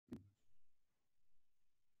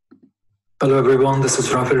Hello everyone, this is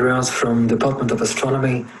Refeel Riaz from Department of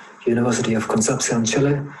Astronomy, University of Concepcion,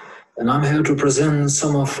 Chile, and I'm here to present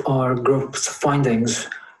some of our group's findings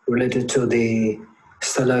related to the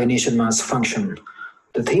stellar initial mass function.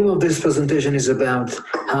 The theme of this presentation is about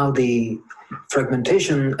how the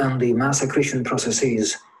fragmentation and the mass accretion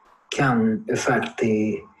processes can affect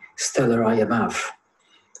the stellar IMF.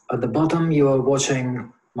 At the bottom, you are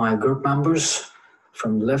watching my group members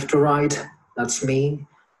from left to right. That's me,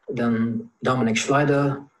 then Dominic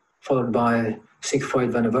Schleider, followed by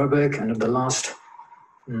Siegfried van der Verbeek, and at the last,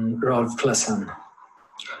 Rolf Klessen.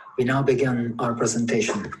 We now begin our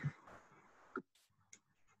presentation.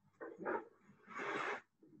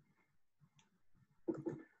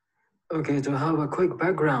 Okay, to have a quick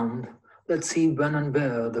background, let's see when and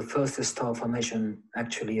where the first star formation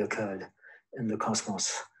actually occurred in the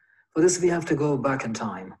cosmos. For this, we have to go back in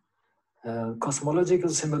time. Cosmological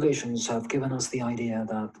simulations have given us the idea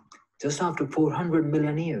that just after 400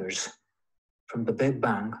 million years from the Big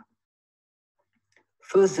Bang,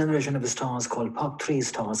 first generation of stars called POP3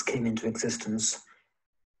 stars came into existence.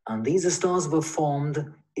 And these stars were formed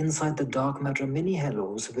inside the dark matter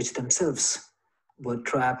mini-halos, which themselves were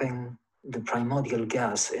trapping the primordial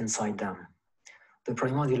gas inside them. The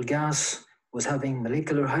primordial gas was having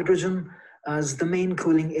molecular hydrogen as the main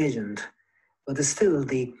cooling agent, but still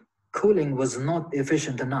the cooling was not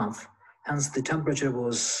efficient enough, hence the temperature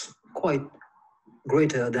was quite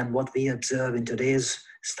greater than what we observe in today's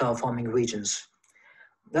star-forming regions.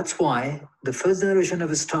 That's why the first generation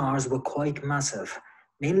of stars were quite massive,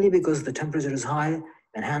 mainly because the temperature is high,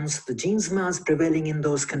 and hence the Jeans mass prevailing in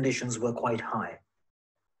those conditions were quite high.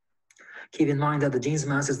 Keep in mind that the Jeans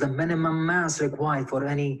mass is the minimum mass required for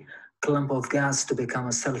any clump of gas to become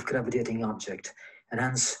a self-gravitating object, and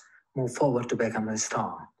hence move forward to become a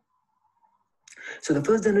star. So the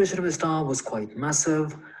first generation of a star was quite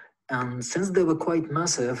massive, and since they were quite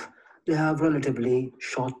massive, they have relatively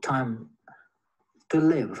short time to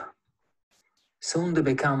live. Soon they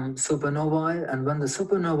become supernovae, and when the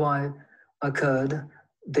supernovae occurred,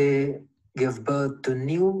 they give birth to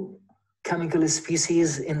new chemical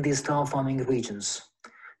species in the star-forming regions.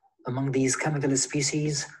 Among these chemical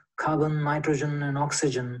species, carbon, nitrogen, and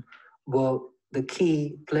oxygen were the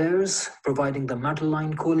key players, providing the metal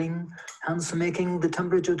line cooling, hence making the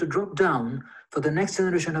temperature to drop down for the next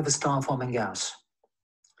generation of a star-forming gas.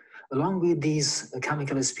 Along with these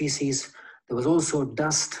chemical species, there was also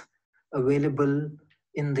dust available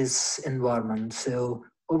in this environment. So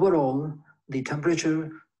overall, the temperature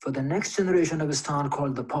for the next generation of a star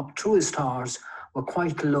called the POP2 stars were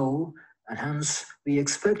quite low, and hence we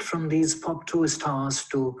expect from these POP2 stars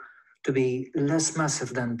to be less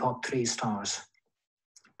massive than POP3 stars.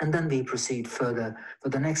 And then we proceed further for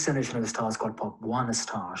the next generation of stars called POP1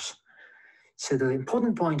 stars. So the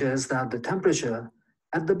important point is that the temperature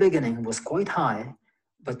at the beginning was quite high,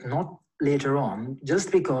 but not later on,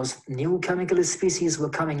 just because new chemical species were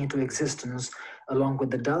coming into existence along with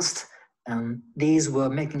the dust, and these were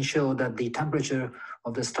making sure that the temperature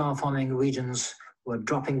of the star-forming regions were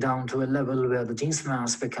dropping down to a level where the Jeans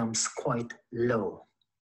mass becomes quite low.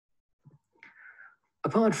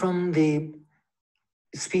 Apart from the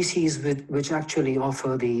species which actually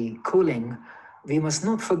offer the cooling, we must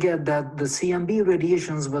not forget that the CMB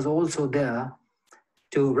radiations was also there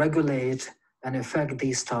to regulate and affect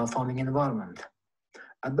the star-forming environment.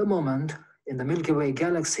 At the moment, in the Milky Way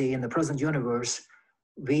galaxy, in the present universe,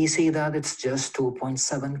 we see that it's just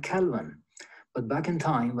 2.7 Kelvin. But back in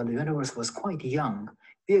time, when the universe was quite young,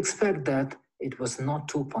 we expect that it was not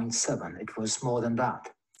 2.7, it was more than that.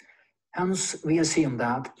 Hence, we assume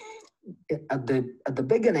that at the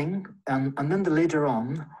beginning and then later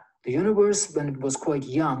on, the universe, when it was quite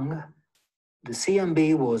young, the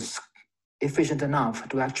CMB was efficient enough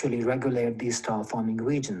to actually regulate these star-forming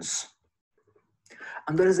regions.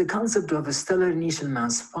 And there is a concept of a stellar initial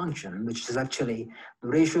mass function, which is actually the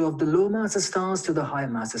ratio of the low mass stars to the high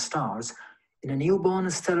mass stars. In a newborn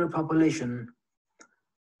stellar population,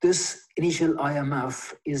 this initial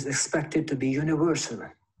IMF is expected to be universal.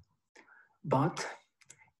 But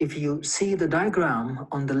if you see the diagram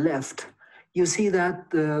on the left, you see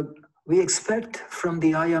that we expect from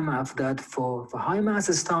the IMF that for high mass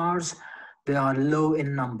stars, they are low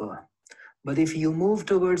in number. But if you move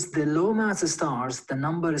towards the low mass stars, the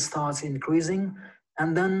number starts increasing,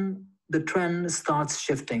 and then the trend starts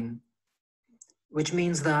shifting, which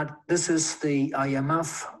means that this is the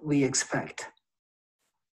IMF we expect.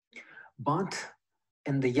 But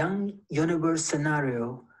in the young universe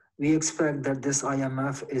scenario, we expect that this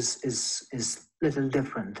IMF is little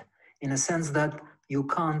different, in a sense that you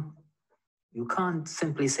can't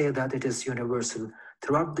simply say that it is universal.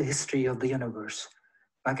 throughout the history of the universe.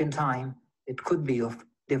 Back in time, it could be of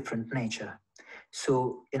different nature.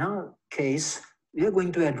 So in our case, we are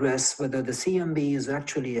going to address whether the CMB is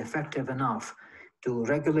actually effective enough to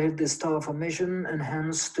regulate the star formation and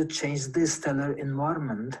hence to change the stellar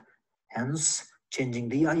environment, hence changing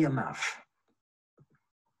the IMF.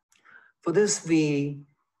 For this, we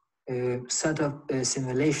set up a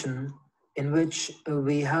simulation in which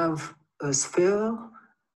we have a sphere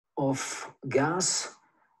of gas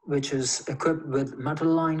which is equipped with metal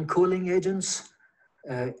line cooling agents.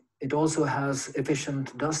 It also has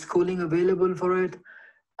efficient dust cooling available for it.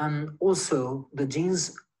 And also the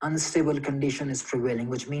Jeans unstable condition is prevailing,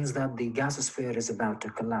 which means that the gas sphere is about to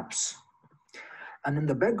collapse. And in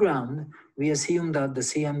the background, we assume that the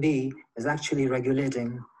CMB is actually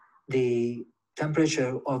regulating the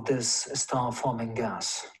temperature of this star-forming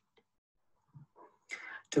gas.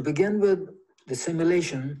 To begin with the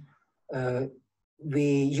simulation,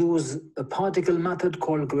 we use a particle method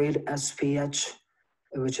called grade SPH,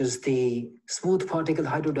 which is the smooth particle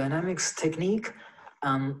hydrodynamics technique.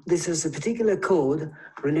 This is a particular code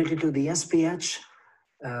related to the SPH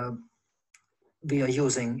we are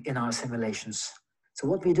using in our simulations. So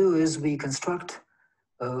what we do is we construct,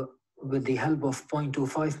 with the help of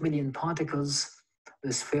 0.25 million particles,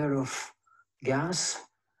 the sphere of gas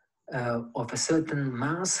of a certain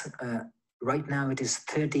mass. Right now it is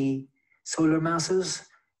 30 solar masses.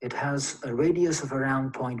 It has a radius of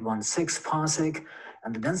around 0.16 parsec,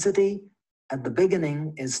 and the density at the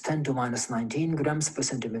beginning is 10 to minus 19 grams per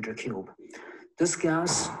centimeter cube. This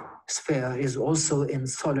gas sphere is also in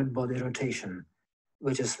solid body rotation,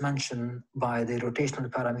 which is mentioned by the rotational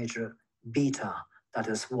parameter beta, that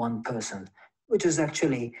is 1%, which is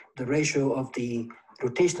actually the ratio of the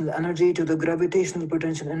rotational energy to the gravitational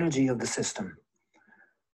potential energy of the system.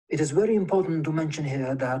 It is very important to mention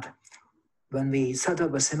here that when we set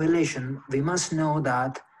up a simulation, we must know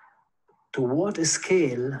that to what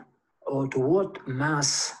scale or to what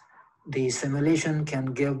mass the simulation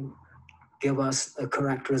can give us a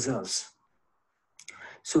correct results.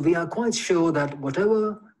 So we are quite sure that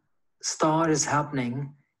whatever star is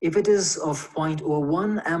happening, if it is of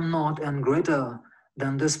 0.01 m0 and greater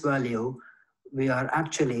than this value, we are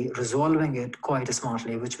actually resolving it quite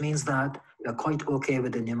smartly, which means that we are quite okay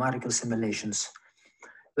with the numerical simulations.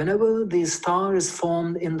 Whenever the star is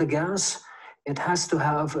formed in the gas, it has to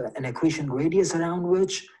have an accretion radius around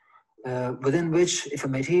which, within which if a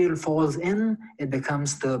material falls in, it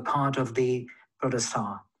becomes the part of the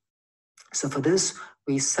protostar. So for this,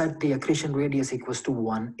 we set the accretion radius equals to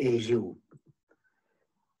 1 AU.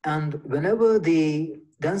 And whenever the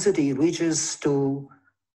density reaches to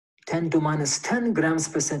 10 to minus 10 grams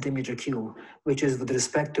per centimeter cube, which is with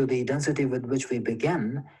respect to the density with which we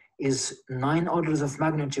began, is 9 orders of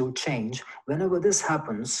magnitude change. Whenever this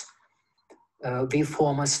happens, we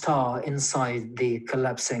form a star inside the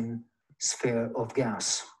collapsing sphere of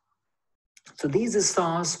gas. So these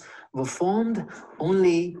stars were formed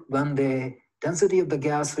only when the density of the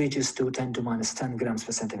gas reaches to 10 to minus 10 grams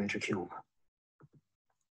per centimeter cube.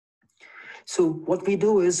 So what we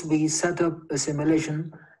do is we set up a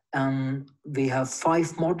simulation, and we have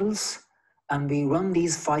 5 models, and we run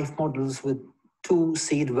these 5 models with 2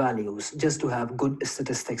 seed values just to have good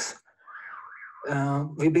statistics.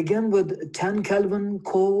 We begin with 10 Kelvin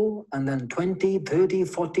core, and then 20, 30,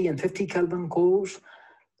 40, and 50 Kelvin cores.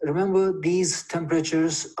 Remember, these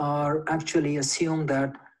temperatures are actually assumed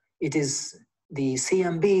that it is the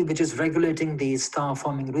CMB which is regulating the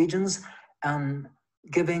star-forming regions and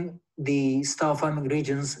giving the star-forming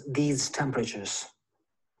regions these temperatures.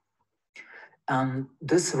 And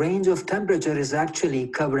this range of temperature is actually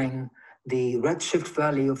covering the redshift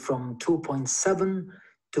value from 2.7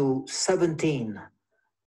 to 17.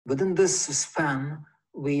 Within this span,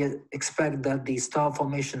 we expect that the star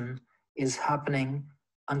formation is happening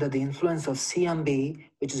under the influence of CMB,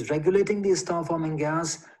 which is regulating the star-forming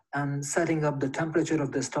gas and setting up the temperature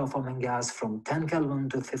of the star-forming gas from 10 Kelvin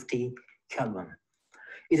to 50 Kelvin.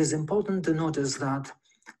 It is important to notice that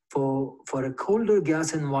for a colder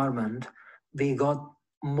gas environment, we got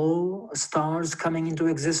more stars coming into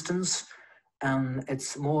existence, and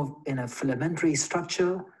it's more in a filamentary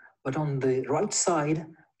structure. But on the right side,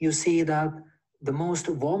 you see that the most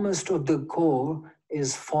warmest of the core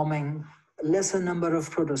is forming a lesser number of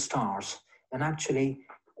protostars. And actually,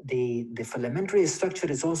 the filamentary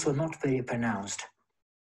structure is also not very pronounced.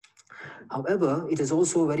 However, it is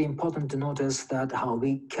also very important to notice that how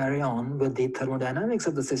we carry on with the thermodynamics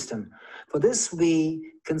of the system. For this,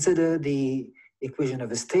 we consider the equation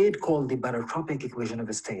of a state called the barotropic equation of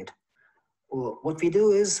a state. What we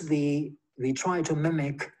do is we try to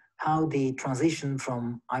mimic how the transition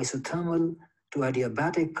from isothermal to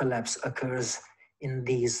adiabatic collapse occurs in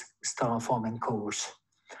these star-forming cores.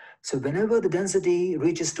 So whenever the density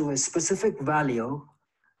reaches to a specific value,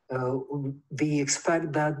 we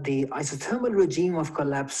expect that the isothermal regime of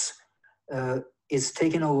collapse is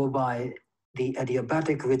taken over by the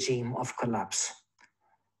adiabatic regime of collapse.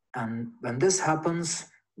 And when this happens,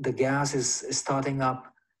 the gas is starting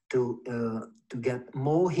up to get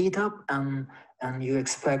more heat up, and you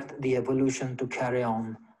expect the evolution to carry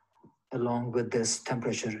on along with this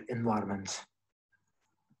temperature environment.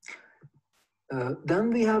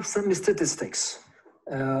 Then we have some statistics.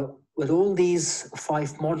 With all these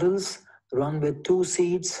 5 models run with 2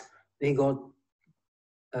 seeds, we got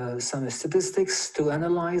some statistics to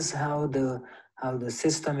analyze how the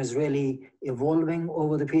system is really evolving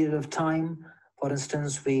over the period of time. For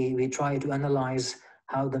instance, we try to analyze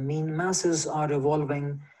how the mean masses are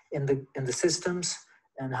evolving in the systems,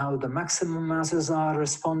 and how the maximum masses are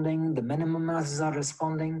responding, the minimum masses are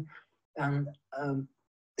responding, and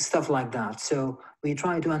stuff like that. So we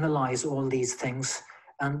try to analyze all these things.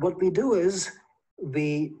 And what we do is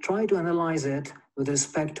we try to analyze it with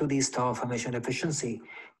respect to the star formation efficiency,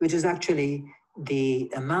 which is actually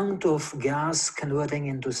the amount of gas converting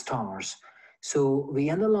into stars. So we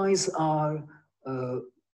analyze our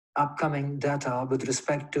upcoming data with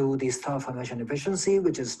respect to the star formation efficiency,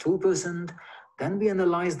 which is 2%. Then we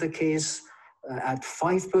analyze the case at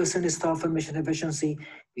 5% star formation efficiency.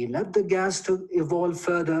 We let the gas to evolve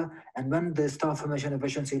further, and when the star formation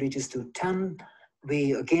efficiency reaches to 10,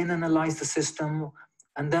 we again analyze the system.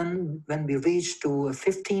 And then when we reach to a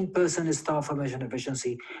 15% star formation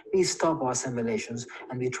efficiency, we stop our simulations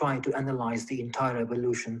and we try to analyze the entire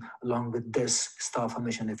evolution along with this star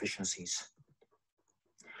formation efficiencies.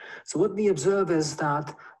 So what we observe is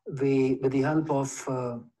that with the help of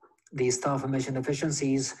the star formation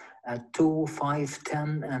efficiencies at 2, 5,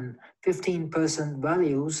 10, and 15%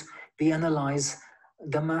 values, we analyze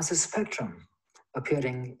the mass spectrum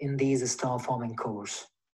appearing in these star-forming cores.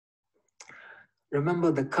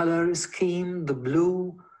 Remember, the color scheme, the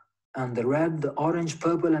blue and the red, the orange,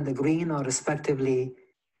 purple, and the green are respectively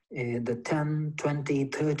the 10, 20,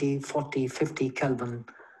 30, 40, 50 Kelvin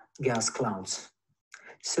gas clouds.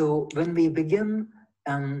 So when we begin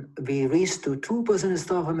and we reach to 2%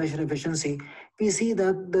 star formation efficiency, we see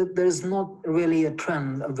that there is not really a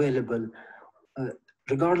trend available.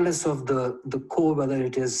 Regardless of the core, whether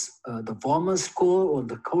it is the warmest core or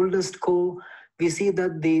the coldest core, we see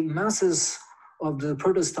that the masses of the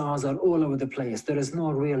protostars are all over the place. There is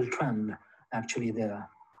no real trend actually there.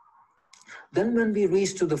 Then when we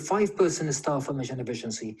reach to the 5% star formation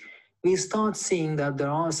efficiency, we start seeing that there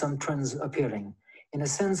are some trends appearing, in a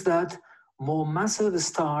sense that more massive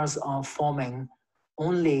stars are forming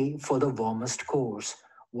only for the warmest cores,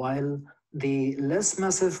 while the less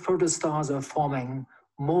massive protostars are forming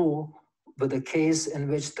more with a case in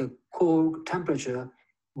which the core temperature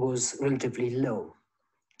was relatively low.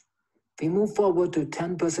 We move forward to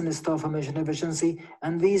 10% star formation efficiency,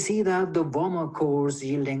 and we see that the warmer cores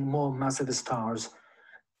yielding more massive stars.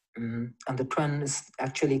 And the trend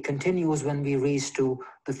actually continues when we reach to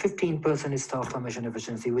the 15% star formation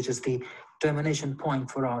efficiency, which is the termination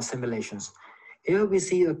point for our simulations. Here we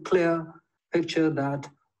see a clear picture that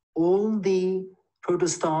all the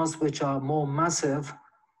protostars which are more massive,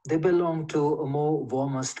 they belong to a more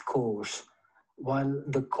warmest cores, while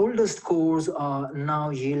the coldest cores are now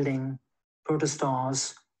yielding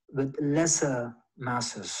protostars with lesser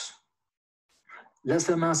masses.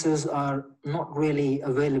 Lesser masses are not really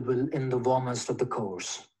available in the warmest of the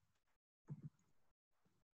cores.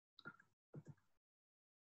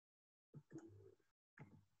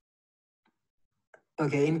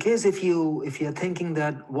 Okay, in case if you're thinking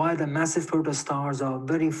that why the massive protostars are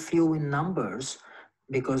very few in numbers,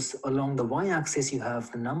 because along the y-axis you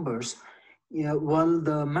have the numbers, yeah, while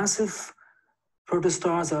the massive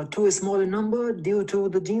protostars are too small in number due to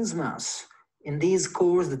the Jeans mass. In these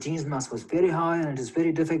cores, the Jeans mass was very high, and it is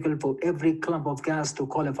very difficult for every clump of gas to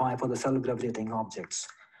qualify for the self-gravitating objects.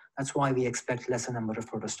 That's why we expect lesser number of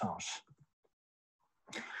protostars.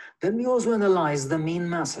 Then we also analyze the mean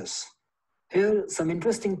masses. Here, some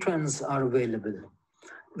interesting trends are available.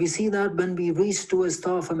 We see that when we reach to a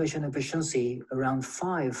star formation efficiency around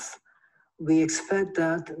 5, we expect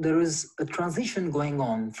that there is a transition going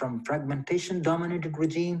on from fragmentation-dominated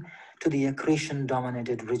regime to the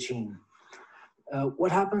accretion-dominated regime.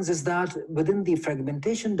 What happens is that within the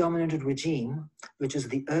fragmentation-dominated regime, which is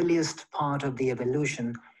the earliest part of the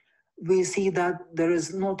evolution, we see that there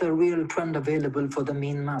is not a real trend available for the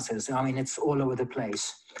mean masses. I mean, it's all over the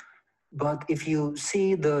place. But if you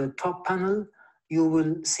see the top panel, you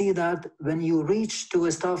will see that when you reach to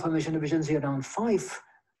a star formation efficiency around 5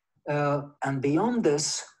 and beyond this,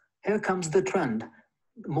 here comes the trend.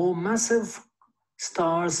 More massive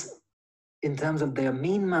stars in terms of their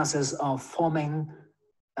mean masses are forming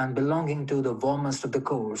and belonging to the warmest of the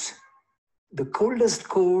cores. The coldest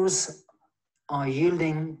cores are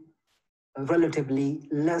yielding relatively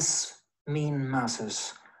less mean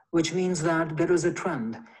masses, which means that there is a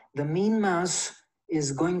trend. The mean mass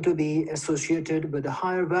is going to be associated with a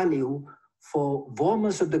higher value for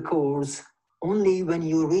warmest of the cores only when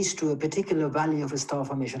you reach to a particular value of a star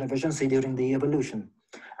formation efficiency during the evolution.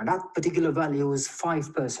 And that particular value is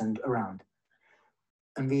 5% around.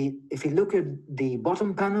 And if we look at the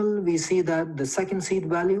bottom panel, we see that the second seed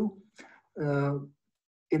value,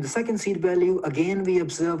 in the second seed value, again, we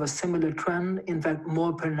observe a similar trend, in fact,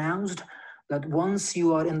 more pronounced, that once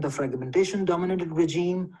you are in the fragmentation dominated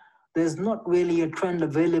regime, there's not really a trend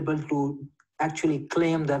available to actually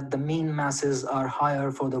claim that the mean masses are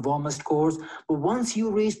higher for the warmest cores. But once you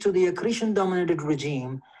reach to the accretion dominated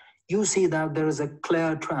regime, you see that there is a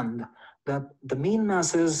clear trend that the mean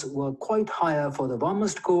masses were quite higher for the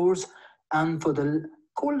warmest cores, and for the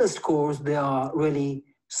coldest cores, they are really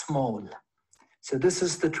small. So this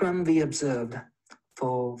is the trend we observed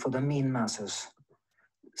for the mean masses.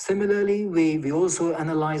 Similarly, we also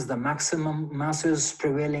analyze the maximum masses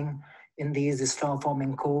prevailing in these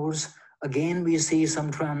star-forming cores. Again, we see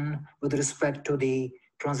some trend with respect to the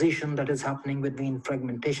transition that is happening between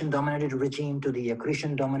fragmentation-dominated regime to the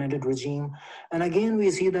accretion-dominated regime. And again,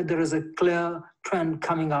 we see that there is a clear trend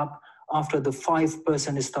coming up after the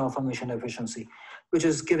 5% star formation efficiency, which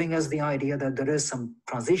is giving us the idea that there is some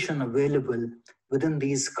transition available within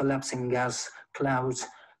these collapsing gas clouds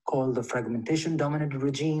called the fragmentation-dominated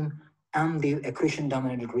regime and the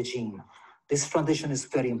accretion-dominated regime. This transition is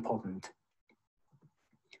very important.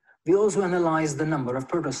 We also analyze the number of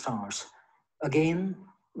protostars. Again,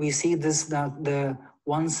 we see this that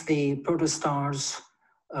once the protostars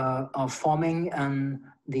are forming and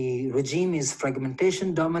the regime is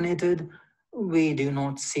fragmentation dominated, we do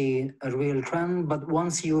not see a real trend. But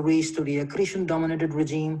once you reach to the accretion dominated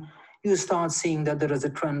regime, you start seeing that there is a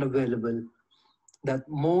trend available, that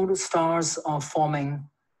more stars are forming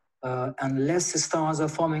and less stars are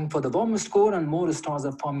forming for the warmest core and more stars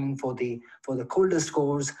are forming for the coldest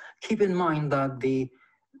cores. Keep in mind that the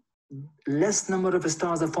less number of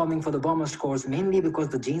stars are forming for the warmest cores mainly because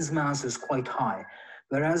the Jeans mass is quite high.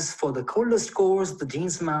 Whereas for the coldest cores, the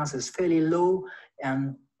Jeans mass is fairly low,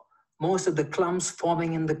 and most of the clumps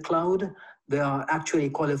forming in the cloud, they are actually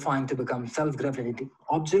qualifying to become self-gravitating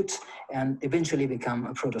objects and eventually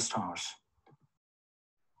become protostars.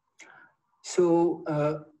 So,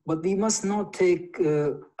 but we must not take,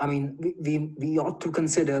 we ought to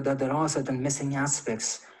consider that there are certain missing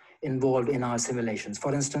aspects involved in our simulations.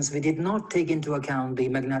 For instance, we did not take into account the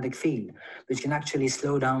magnetic field, which can actually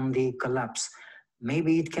slow down the collapse.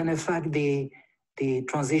 Maybe it can affect the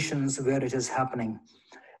transitions where it is happening.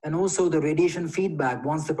 And also the radiation feedback,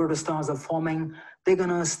 once the protostars are forming, they're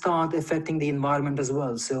gonna start affecting the environment as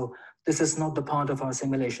well. So this is not the part of our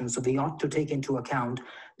simulation. So we ought to take into account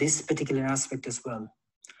this particular aspect as well.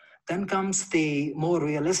 Then comes the more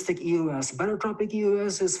realistic EOS. Barotropic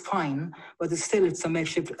EOS is fine, but it's a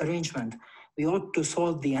makeshift arrangement. We ought to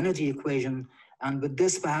solve the energy equation. And with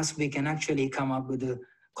this, perhaps we can actually come up with a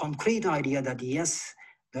concrete idea that yes,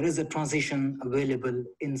 there is a transition available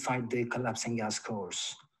inside the collapsing gas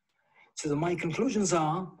cores. So my conclusions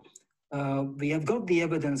are, we have got the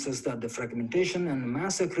evidences that the fragmentation and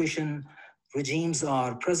mass accretion regimes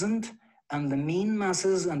are present, and the mean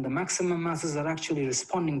masses and the maximum masses are actually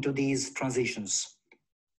responding to these transitions.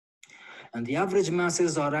 And the average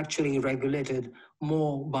masses are actually regulated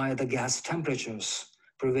more by the gas temperatures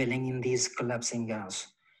prevailing in these collapsing gas.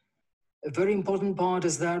 A very important part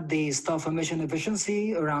is that the star formation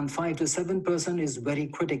efficiency, around 5 to 7%, is very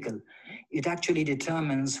critical. It actually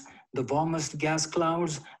determines the warmest gas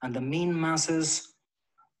clouds and the mean masses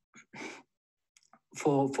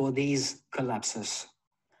for these collapses.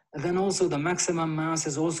 And then also the maximum mass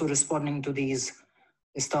is also responding to these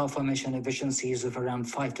star formation efficiencies of around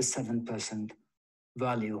 5 to 7%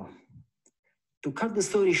 value. To cut the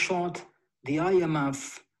story short, the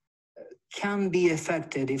IMF can be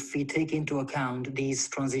affected if we take into account these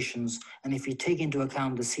transitions and if we take into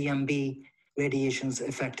account the CMB radiations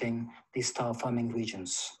affecting the star forming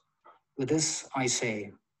regions. With this, I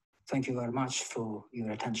say, thank you very much for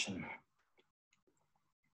your attention.